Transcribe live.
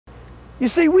You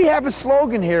see, we have a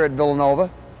slogan here at Villanova,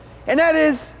 and that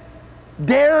is,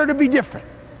 dare to be different.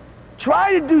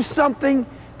 Try to do something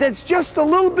that's just a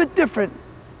little bit different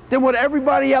than what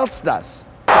everybody else does.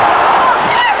 That's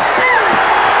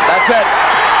it.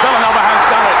 Villanova has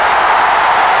done it.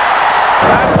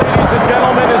 That, ladies and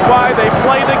gentlemen, is why they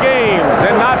play the games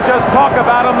and not just talk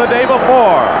about them the day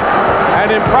before.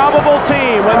 An improbable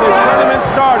team when this tournament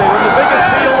started in the biggest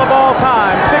field of all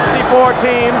time, 64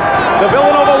 teams. The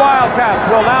Villanova Wildcats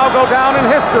will now go down in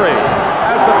history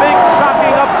as the big,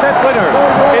 shocking upset winners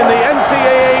in the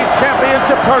NCAA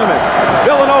Championship Tournament.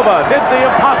 Villanova did the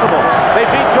impossible. They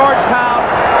beat Georgetown.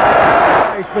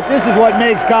 But this is what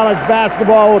makes college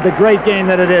basketball the great game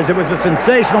that it is. It was a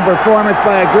sensational performance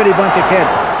by a gritty bunch of kids.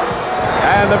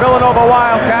 And the Villanova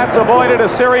Wildcats avoided a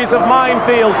series of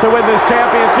minefields to win this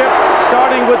championship,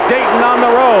 starting with Dayton on the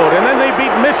road. And then they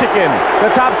beat Michigan,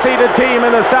 the top-seeded team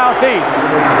in the Southeast.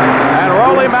 And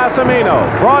Rollie Massimino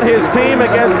brought his team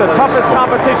against the toughest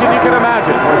competition you can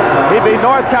imagine. He beat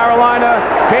North Carolina,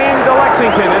 came to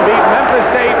Lexington, and beat Memphis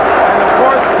State, and of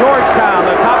course Georgetown,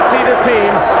 the top-seeded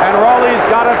team, and Rollie's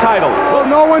got a title. Well,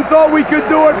 no one thought we could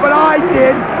do it, but I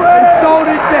did, and so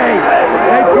did they.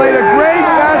 They played a great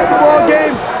basketball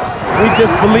game. We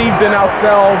just believed in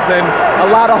ourselves, and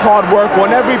a lot of hard work on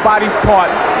everybody's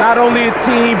part. Not only a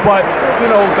team, but, you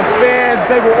know, the fans,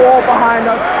 they were all behind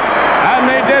us. And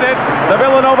they did it. The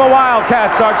Villanova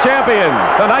Wildcats are champions.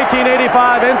 The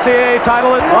 1985 NCAA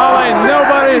title. Rollie,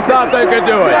 nobody thought they could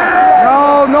do it.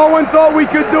 No one thought we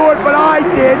could do it, but I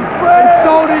did, and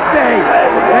so did they.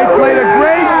 They played a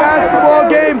great basketball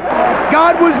game.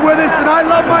 God was with us, and I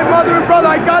love my mother and brother.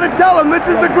 I got to tell them, this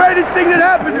is the greatest thing that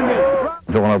happened to me.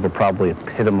 Villanova probably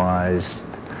epitomized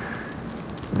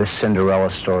the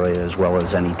Cinderella story as well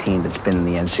as any team that's been in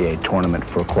the NCAA tournament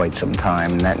for quite some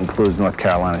time, and that includes North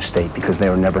Carolina State because they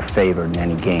were never favored in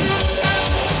any game.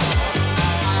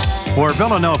 For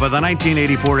Villanova, the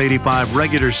 1984-85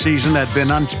 regular season had been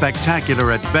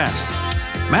unspectacular at best.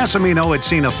 Massimino had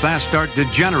seen a fast start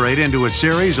degenerate into a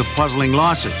series of puzzling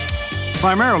losses,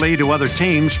 primarily to other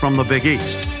teams from the Big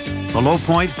East. The low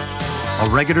point, a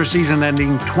regular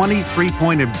season-ending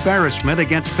 23-point embarrassment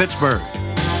against Pittsburgh.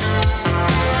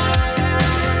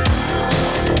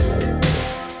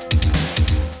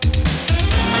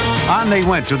 On they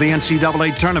went to the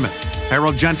NCAA tournament.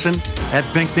 Harold Jensen, Ed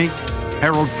Pinckney,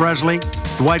 Harold Presley,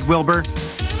 Dwight Wilbur,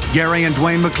 Gary and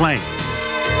Dwayne McClain.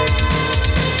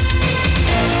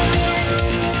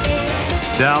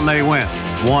 Down they went,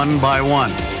 one by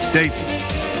one.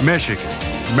 Dayton, Michigan,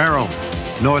 Maryland,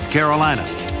 North Carolina,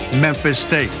 Memphis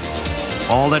State.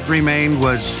 All that remained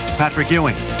was Patrick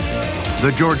Ewing,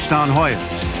 the Georgetown Hoyas,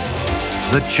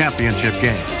 the championship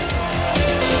game.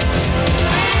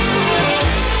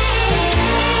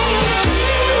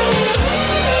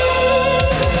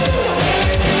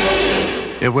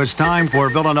 It was time for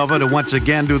Villanova to once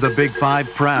again do the Big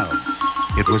Five proud.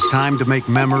 It was time to make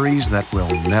memories that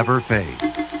will never fade.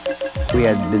 We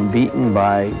had been beaten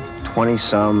by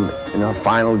 20-some in our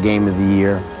final game of the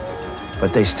year,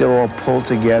 but they still all pulled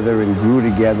together and grew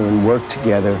together and worked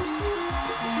together.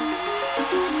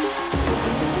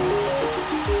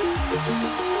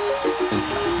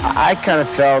 I kind of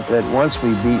felt that once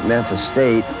we beat Memphis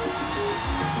State,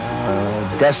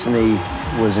 destiny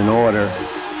was in order.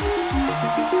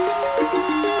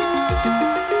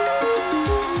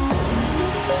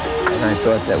 And I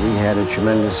thought that we had a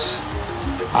tremendous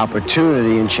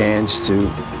opportunity and chance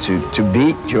to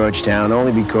beat Georgetown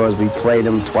only because we played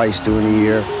them twice during the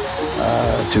year,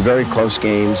 two very close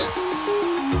games.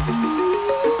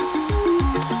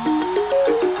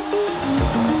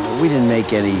 We didn't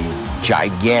make any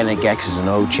gigantic X's and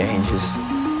O changes,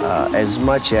 as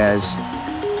much as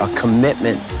a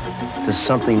commitment to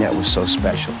something that was so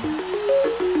special.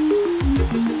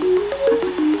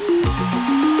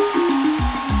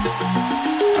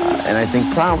 And I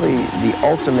think probably the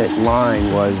ultimate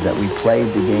line was that we played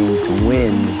the game to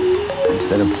win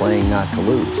instead of playing not to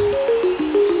lose.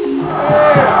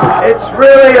 It's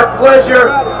really a pleasure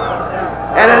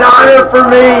and an honor for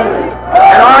me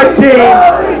and our team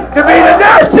to be the